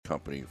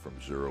company from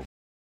zero.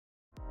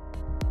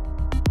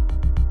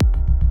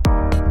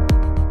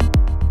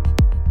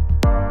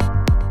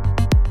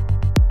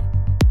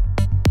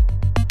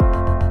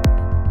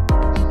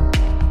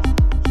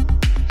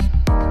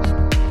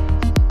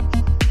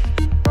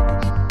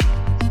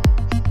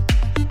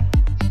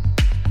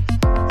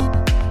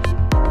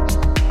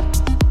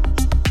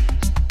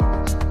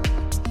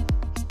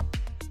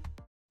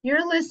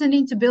 You're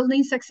listening to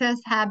Building Success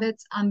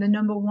Habits on the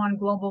 #1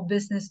 global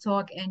business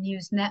talk and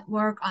news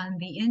network on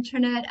the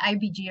internet,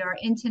 IBGR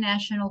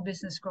International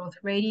Business Growth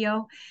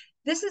Radio.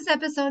 This is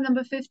episode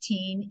number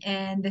 15,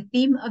 and the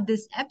theme of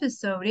this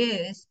episode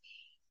is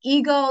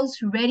Ego's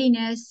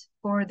Readiness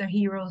for the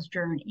Hero's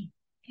Journey.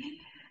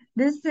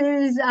 This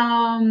is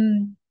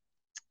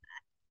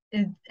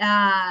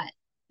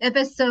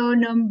episode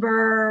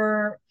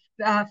number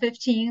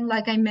 15,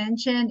 like I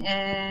mentioned,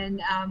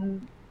 and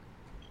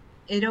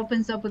it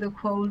opens up with a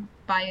quote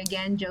by,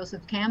 again,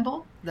 Joseph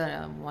Campbell.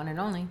 The one and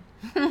only.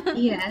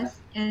 Yes.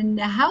 And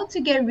how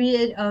to get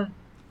rid of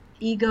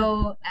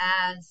ego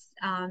as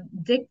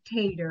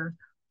dictator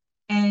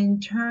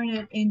and turn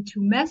it into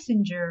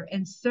messenger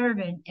and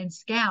servant and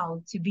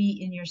scout to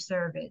be in your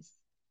service.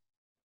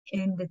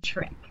 In the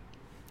trick.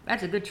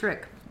 That's a good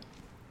trick.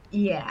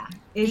 Yeah.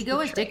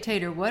 Ego is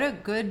dictator. What a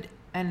good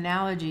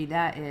analogy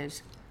that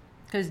is.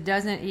 Because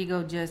doesn't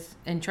ego just,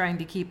 in trying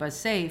to keep us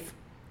safe,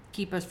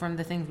 keep us from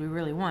the things we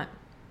really want?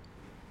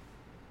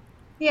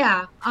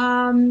 Yeah.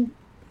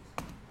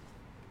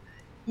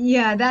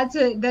 Yeah, that's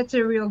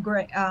a real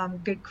great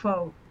good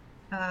quote.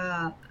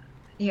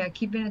 Yeah,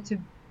 keeping it to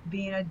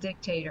being a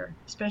dictator,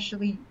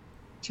 especially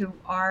to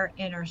our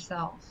inner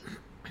self,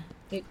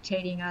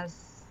 dictating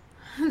us.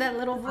 That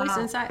little voice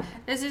inside.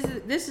 This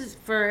is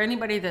for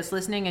anybody that's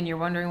listening and you're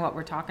wondering what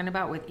we're talking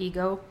about with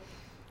ego.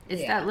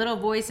 It's that little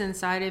voice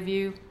inside of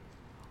you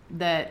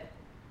that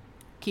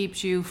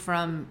keeps you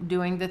from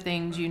doing the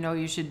things you know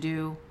you should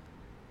do.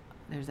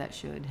 There's that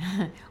should.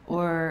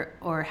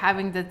 or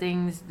having the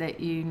things that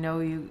you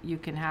know you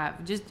can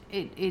have. Just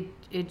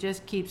it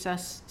just keeps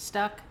us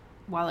stuck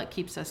while it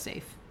keeps us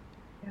safe.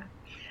 Yeah.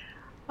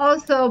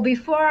 Also,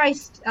 before I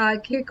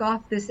kick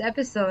off this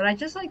episode, I'd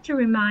just like to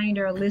remind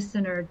our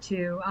listener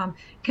to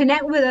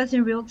connect with us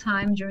in real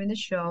time during the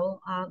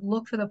show.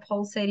 Look for the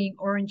pulsating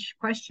orange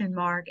question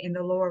mark in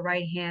the lower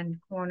right-hand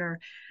corner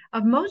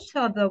of most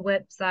of the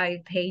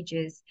website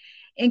pages,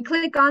 and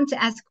click on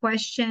to ask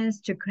questions,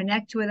 to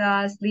connect with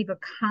us, leave a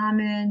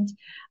comment.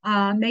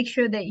 Make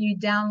sure that you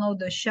download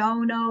the show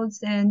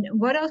notes. And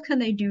what else can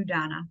they do,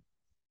 Donna?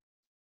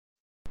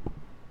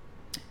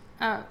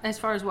 As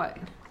far as what?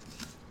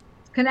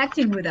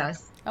 Connecting with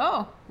us.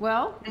 Oh,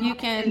 well, you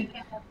can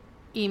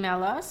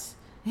email us.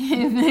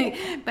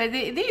 But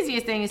the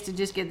easiest thing is to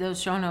just get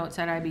those show notes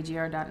at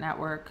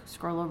ibgr.network,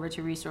 scroll over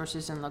to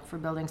resources and look for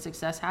Building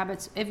Success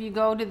Habits. If you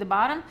go to the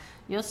bottom,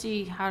 you'll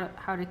see how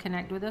to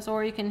connect with us,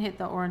 or you can hit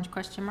the orange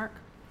question mark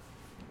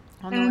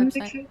on the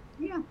website.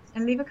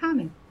 And leave a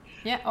comment.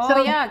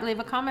 Yeah. Leave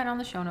a comment on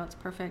the show notes.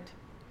 Perfect.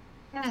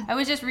 Yeah. I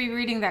was just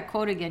rereading that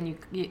quote again.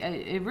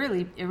 It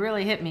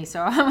really hit me.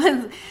 So I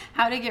was,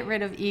 how to get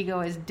rid of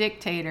ego as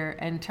dictator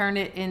and turn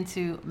it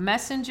into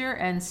messenger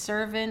and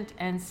servant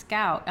and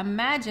scout.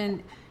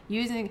 Imagine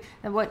using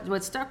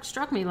what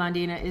struck me,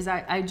 Londina, is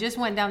I just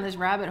went down this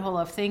rabbit hole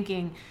of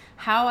thinking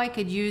how I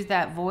could use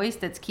that voice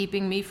that's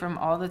keeping me from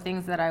all the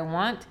things that I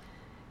want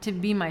to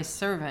be my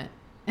servant.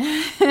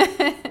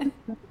 I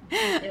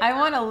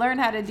want to learn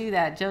how to do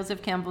that.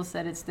 Joseph Campbell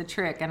said it's the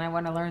trick, and I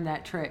want to learn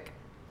that trick.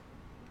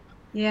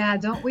 Yeah,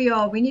 don't we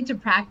all? We need to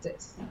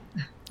practice.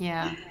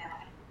 Yeah.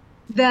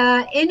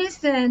 The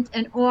Innocent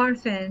and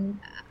Orphan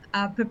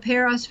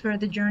prepare us for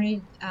the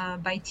journey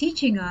by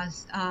teaching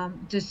us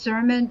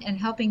discernment and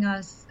helping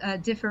us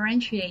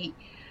differentiate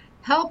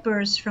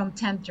helpers from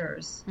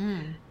tempters.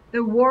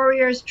 The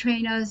warriors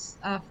train us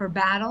for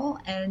battle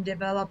and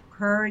develop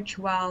courage,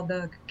 while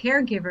the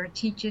caregiver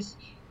teaches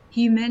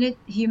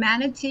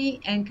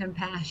humanity and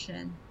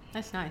compassion.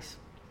 That's nice.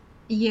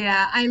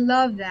 Yeah, I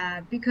love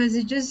that, because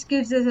it just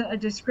gives us a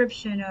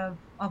description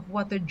of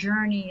what the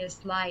journey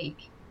is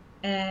like,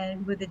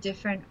 and with a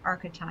different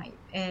archetype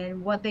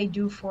and what they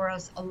do for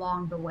us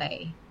along the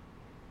way.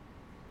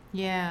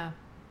 Yeah.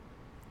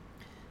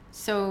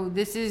 So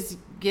this is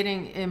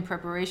getting in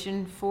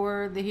preparation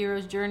for the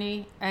hero's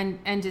journey.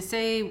 And to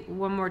say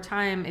one more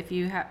time, if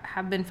you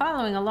have been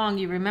following along,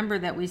 you remember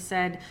that we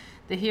said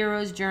the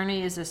hero's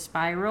journey is a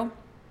spiral,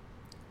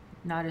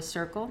 not a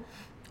circle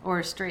or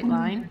a straight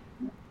line.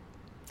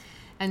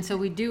 And so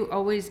we do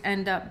always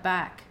end up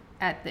back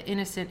at the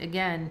innocent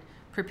again,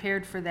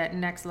 prepared for that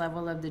next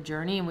level of the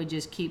journey, and we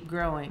just keep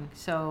growing.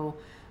 So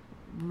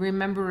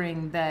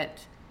remembering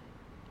that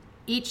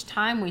each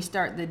time we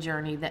start the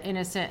journey, the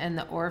innocent and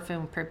the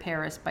orphan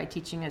prepare us by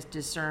teaching us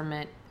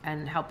discernment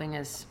and helping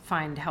us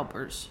find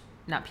helpers,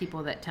 not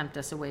people that tempt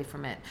us away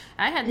from it.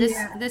 I had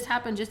this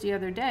happen just the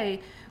other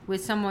day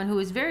with someone who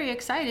was very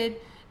excited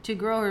to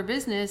grow her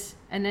business,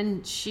 and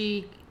then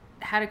she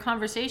had a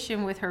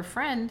conversation with her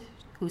friend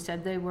who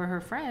said they were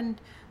her friend,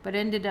 but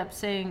ended up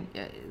saying,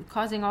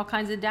 causing all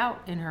kinds of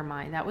doubt in her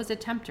mind. That was a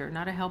tempter,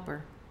 not a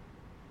helper.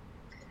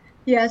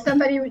 Yeah,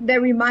 somebody that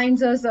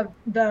reminds us of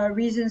the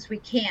reasons we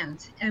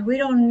can't. And we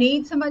don't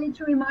need somebody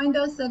to remind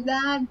us of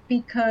that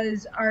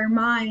because our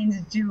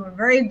minds do a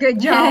very good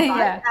job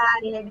at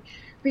Yeah. it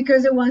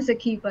because it wants to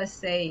keep us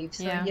safe.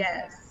 So, Yeah.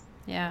 yes.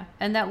 Yeah.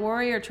 And that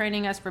warrior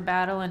training us for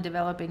battle and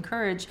developing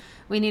courage,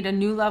 we need a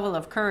new level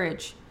of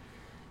courage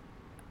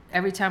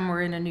every time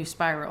we're in a new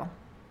spiral.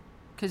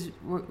 Because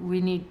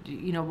we need,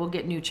 we'll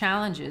get new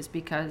challenges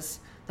because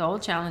the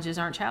old challenges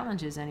aren't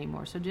challenges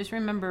anymore. So just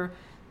remember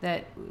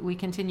that we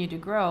continue to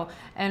grow.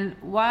 And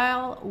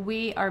while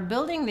we are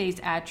building these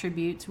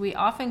attributes, we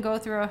often go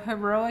through a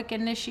heroic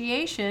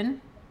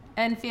initiation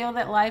and feel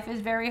that life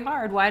is very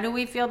hard. Why do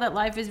we feel that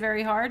life is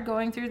very hard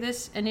going through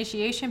this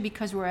initiation?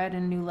 Because we're at a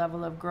new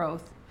level of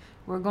growth.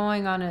 We're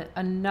going on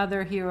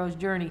another hero's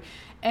journey.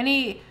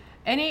 Any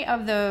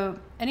of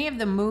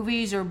the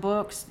movies or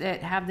books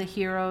that have the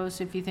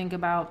heroes, if you think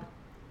about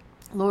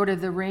Lord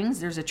of the Rings,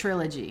 there's a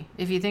trilogy.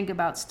 If you think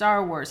about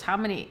Star Wars, how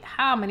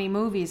many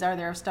movies are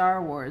there of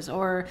Star Wars?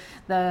 Or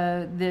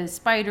the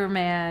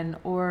Spider-Man,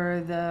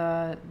 or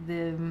the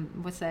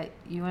what's that,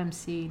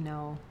 UMC?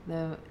 No,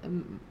 the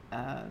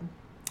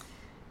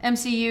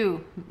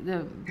MCU, the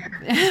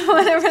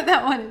whatever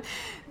that one.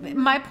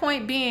 My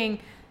point being,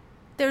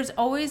 there's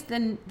always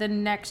the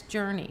next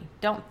journey.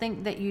 Don't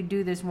think that you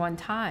do this one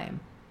time.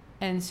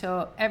 And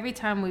so every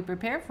time we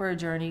prepare for a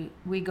journey,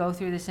 we go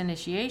through this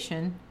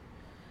initiation.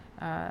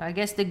 I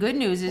guess the good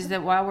news is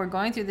that while we're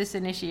going through this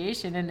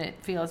initiation and it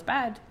feels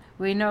bad,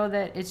 we know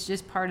that it's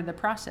just part of the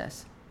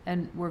process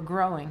and we're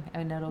growing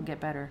and it'll get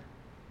better.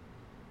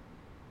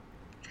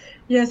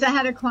 Yes, I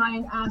had a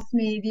client ask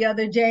me the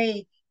other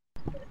day,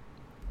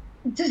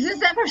 does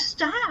this ever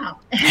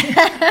stop?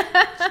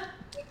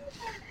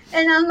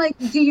 And I'm like,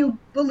 do you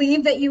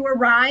believe that you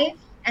arrive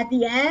at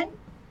the end?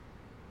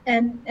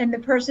 And the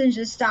person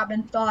just stopped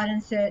and thought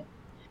and said,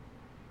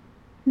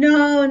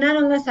 no, not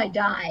unless I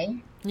die.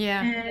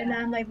 Yeah. And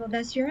I'm like, well,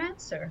 that's your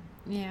answer.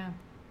 Yeah.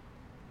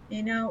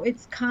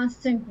 It's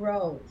constant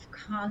growth.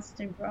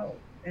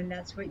 And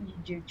that's what you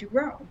do to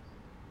grow.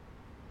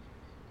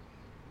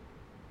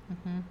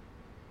 Mm-hmm.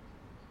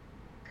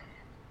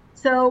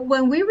 So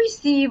when we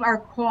receive our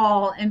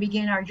call and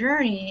begin our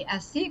journey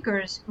as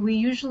seekers, we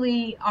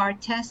usually are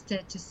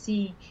tested to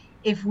see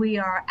if we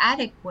are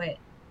adequately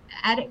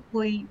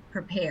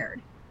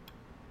prepared.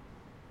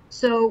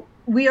 So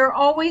we are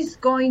always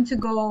going to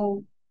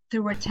go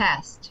through a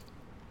test.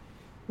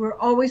 We're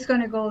always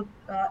going to go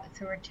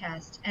through a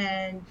test.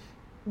 And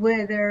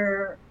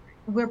whether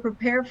we're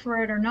prepared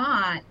for it or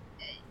not,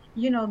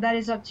 that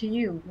is up to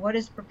you. What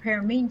does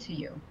prepare mean to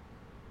you?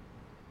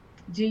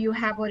 Do you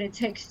have what it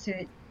takes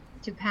to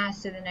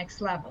pass to the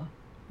next level?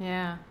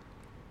 Yeah,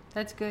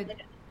 that's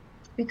good.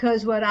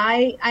 Because what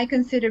I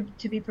consider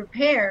to be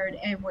prepared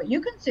and what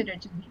you consider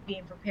to be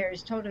being prepared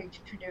is totally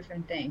two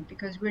different things,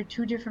 because we're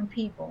two different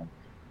people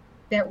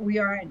that we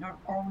are in our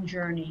own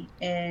journey.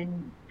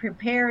 And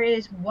prepare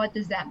is, what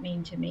does that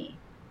mean to me?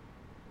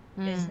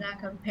 It's not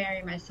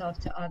comparing myself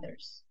to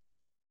others.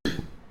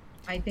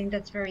 I think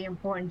that's very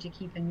important to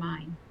keep in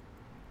mind.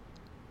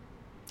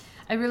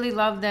 I really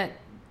love that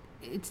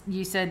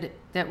you said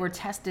that we're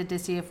tested to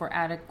see if we're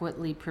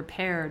adequately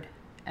prepared,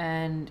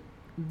 and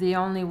the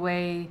only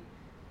way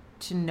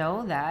to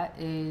know that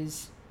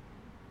is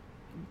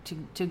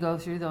to go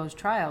through those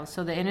trials.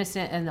 So the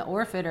innocent and the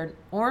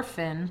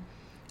orphan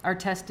are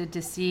tested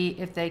to see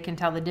if they can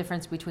tell the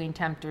difference between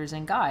tempters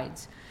and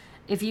guides.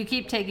 If you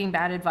keep taking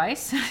bad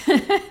advice,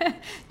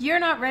 you're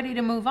not ready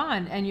to move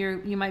on, and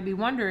you might be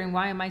wondering,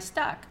 why am I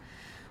stuck?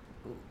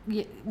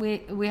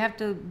 We have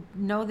to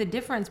know the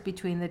difference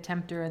between the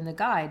tempter and the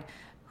guide.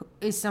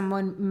 Is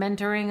someone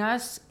mentoring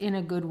us in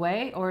a good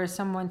way, or is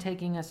someone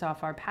taking us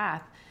off our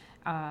path?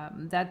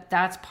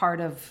 That's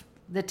part of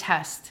the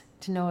test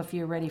to know if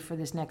you're ready for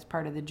this next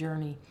part of the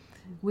journey.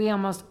 We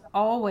almost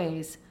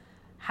always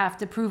have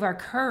to prove our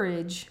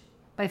courage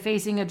by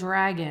facing a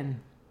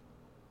dragon.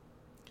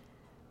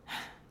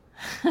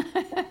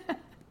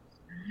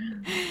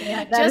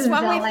 Yeah, just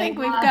when we think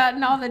we've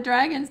gotten all the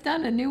dragons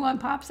done, a new one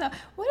pops up.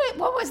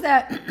 What was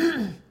that?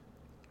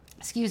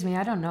 Excuse me,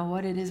 I don't know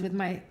what it is with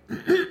my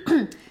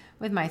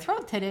with my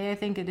throat today. I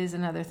think it is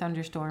another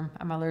thunderstorm.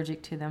 I'm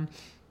allergic to them.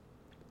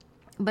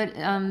 But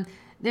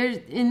there's,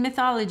 in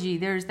mythology,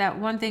 there's that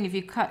one thing, if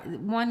you cut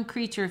one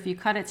creature, if you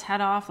cut its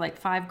head off, like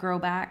 5 grow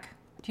back.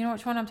 Do you know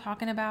which one I'm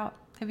talking about?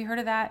 Have you heard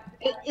of that?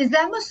 Is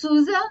that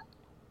Medusa?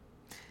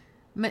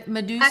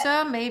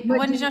 Medusa, maybe.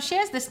 Well, she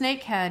has the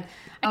snake head.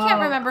 I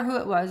can't remember who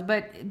it was,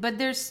 but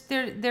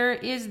there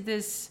is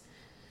this.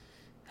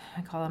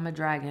 I call him a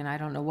dragon. I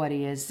don't know what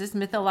he is. This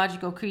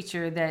mythological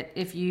creature that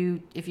if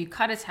you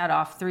cut its head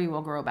off, 3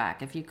 will grow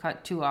back. If you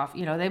cut 2 off,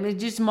 it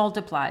just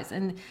multiplies.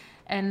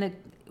 And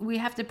we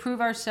have to prove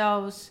our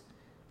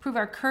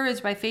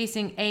courage by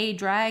facing a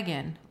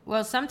dragon.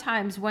 Well,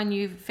 sometimes when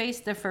you face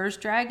the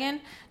first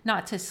dragon,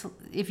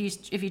 if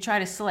you try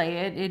to slay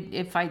it,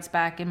 it fights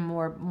back and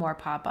more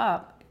pop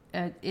up.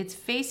 It's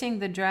facing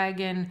the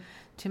dragon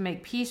to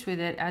make peace with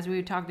it, as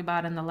we talked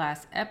about in the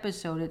last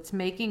episode, it's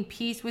making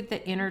peace with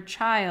the inner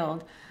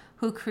child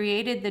who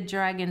created the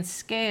dragon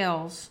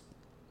scales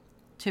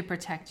to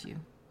protect you.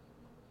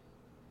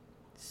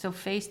 So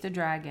face the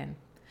dragon.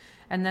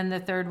 And then the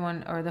third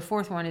one, or the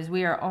fourth one, is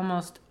we are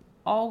almost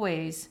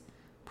always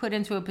put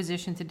into a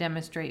position to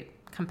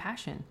demonstrate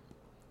compassion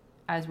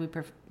as we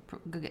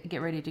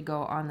get ready to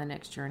go on the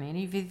next journey. And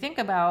if you think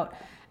about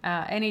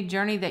any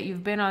journey that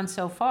you've been on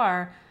so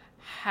far,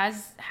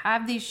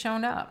 have these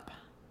shown up?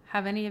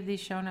 Have any of these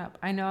shown up?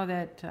 I know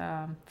that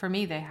for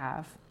me they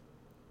have.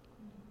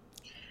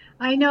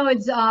 I know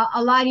it's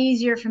a lot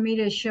easier for me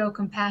to show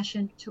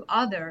compassion to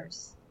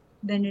others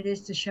than it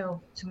is to show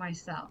to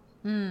myself.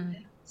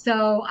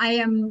 So I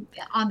am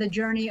on the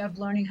journey of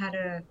learning how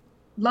to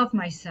love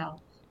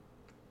myself.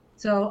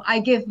 So I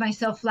give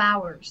myself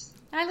flowers.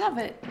 I love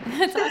it.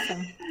 That's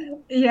awesome.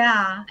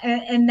 Yeah.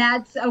 And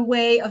that's a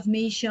way of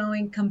me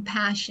showing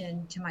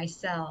compassion to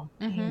myself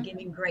and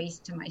giving grace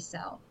to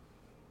myself.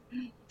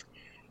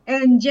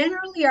 And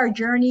generally, our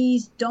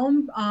journeys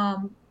don't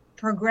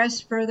progress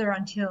further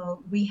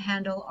until we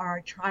handle our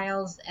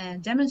trials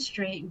and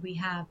demonstrate we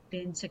have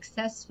been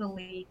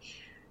successfully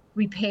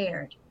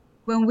repaired.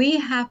 When we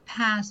have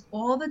passed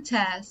all the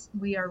tests,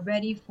 we are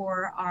ready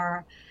for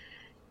our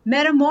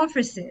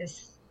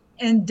metamorphosis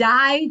and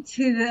die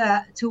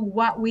to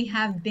what we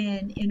have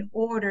been in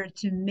order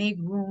to make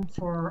room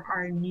for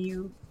our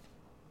new,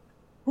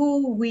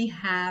 who we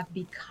have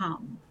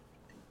become.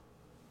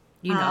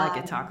 You know, I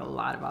could talk a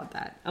lot about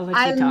that. I'll let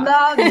I you talk.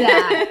 love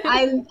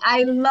that.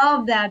 I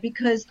love that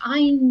because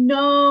I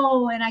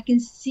know, and I can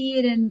see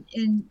it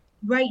in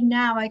right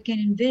now. I can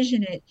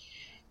envision it.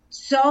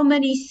 So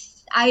many.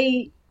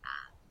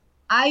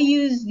 I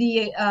use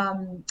the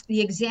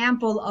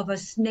example of a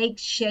snake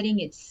shedding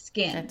its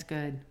skin. That's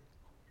good.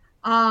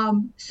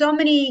 So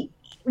many.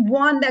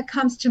 One that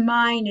comes to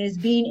mind is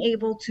being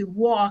able to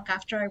walk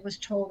after I was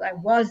told I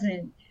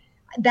wasn't.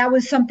 That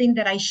was something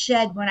that I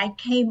shed when I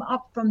came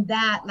up from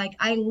that. Like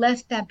I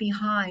left that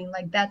behind,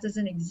 like that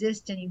doesn't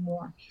exist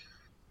anymore.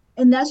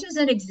 And that's just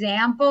an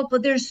example,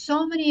 but there's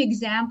so many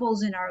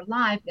examples in our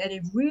life that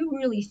if we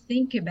really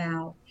think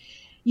about,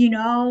 you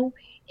know,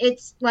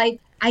 it's like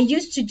I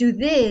used to do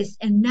this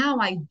and now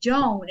I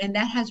don't. And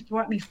that has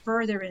brought me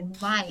further in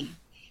life.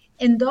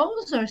 And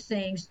those are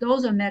things,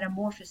 those are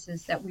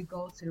metamorphoses that we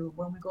go through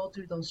when we go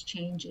through those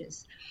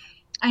changes.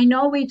 I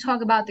know we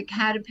talk about the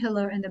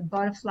caterpillar and the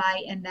butterfly,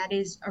 and that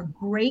is a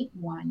great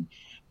one.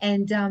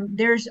 And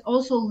there's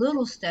also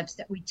little steps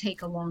that we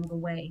take along the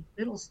way,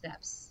 little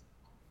steps.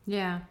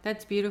 Yeah,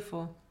 that's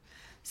beautiful.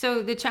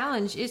 So the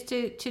challenge is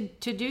to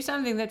do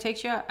something that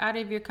takes you out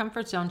of your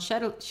comfort zone.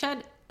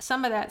 Shed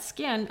some of that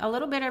skin a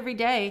little bit every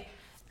day,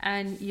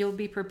 and you'll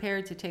be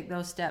prepared to take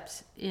those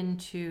steps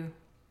into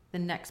the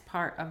next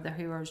part of the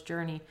hero's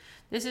journey.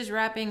 This is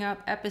wrapping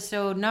up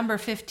episode number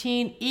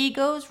 15,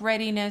 Ego's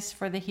Readiness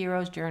for the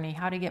Hero's Journey,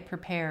 how to get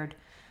prepared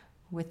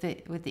with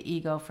the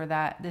ego for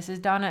that. This is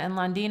Donna and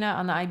Londina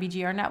on the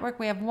IBGR network.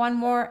 We have one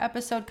more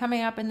episode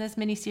coming up in this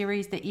mini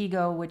series, the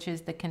ego, which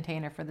is the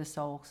container for the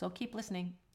soul. So keep listening.